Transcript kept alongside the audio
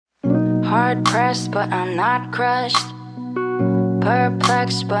Hard pressed, but I'm not crushed.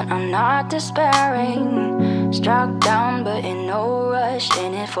 Perplexed, but I'm not despairing. Struck down, but in no rush.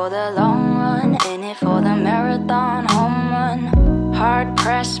 In it for the long run, in it for the marathon home run. Hard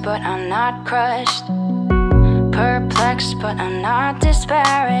pressed, but I'm not crushed. Perplexed, but I'm not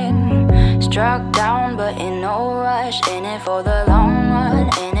despairing. Struck down, but in no rush. In it for the long run,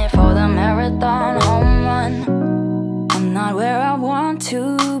 in it for the marathon home run. I'm not where I want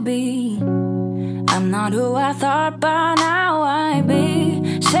to be. I'm not who I thought by now I'd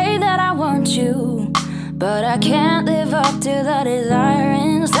be. Say that I want you, but I can't live up to the desire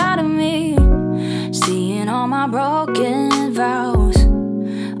inside of me. Seeing all my broken vows,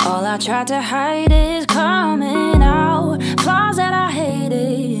 all I tried to hide is coming out. Flaws that I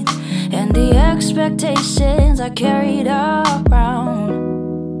hated, and the expectations I carried around.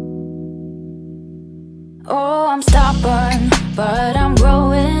 Oh, I'm stubborn, but I'm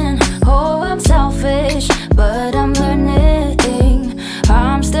growing. Oh, I'm selfish, but I'm learning.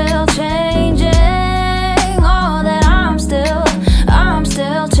 I'm still changing. Oh, that I'm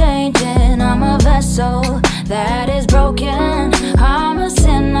still changing. I'm a vessel that is broken. I'm a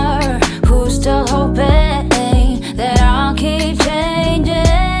sinner who's still hoping that I'll keep changing.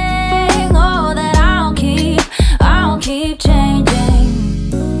 Oh, that I'll keep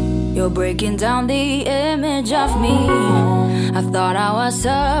changing. You're breaking down the image of me I thought I was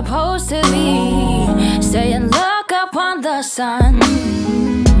supposed to be. Saying look up on the sun,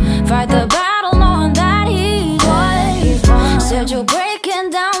 fight the battle knowing that he won. Said you're breaking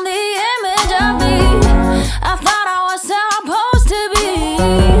down the image of me I thought I was supposed to be.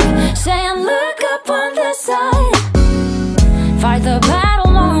 Saying look up on the sun, fight the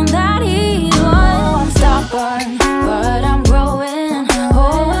battle knowing that he won. I'm stubborn, but I'm growing.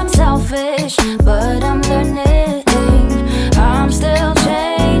 Oh, I'm selfish, but I'm learning. I'm still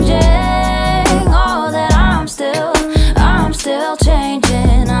changing. Oh, that I'm still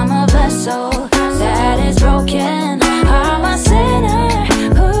changing. I'm a vessel that is broken. I'm a sinner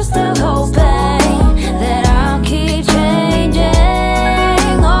who's still hoping that I'll keep changing.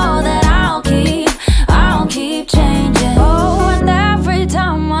 Oh, that I'll keep changing. Oh, and every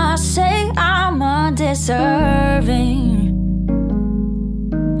time I say I'm undeserving,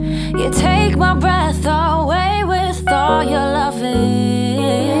 you take my breath away with all your loving.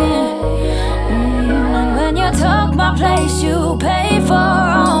 And when you took my place, you paid for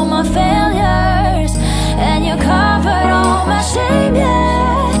all my failures, and you covered all my shame,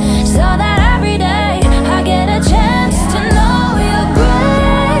 yeah. So that every day I get a chance to know your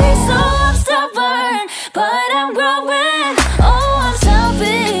grace. Oh, I'm stubborn, but I'm growing. Oh, I'm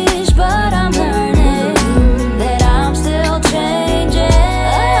selfish, but I'm learning that I'm still changing.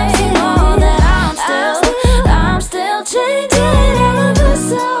 Oh, that I'm still changing. I'm a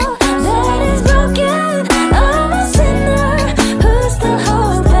vessel that is broken. I'm a sinner who's still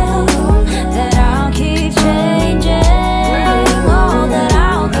hoping that I'll keep changing. Oh, that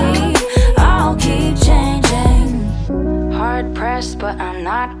I'll keep changing. Hard pressed, but I'm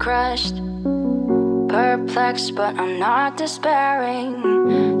not crushed. Perplexed, but I'm not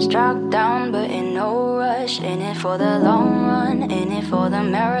despairing. Struck down, but in no rush. In it for the long run, in it for the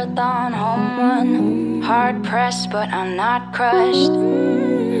marathon home run. Hard pressed, but I'm not crushed.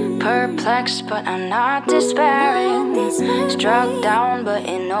 Perplexed, but I'm not despairing. Struck down, but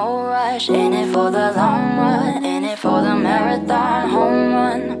in no rush. In it for the long run, in it for the marathon home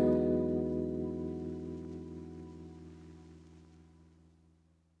run.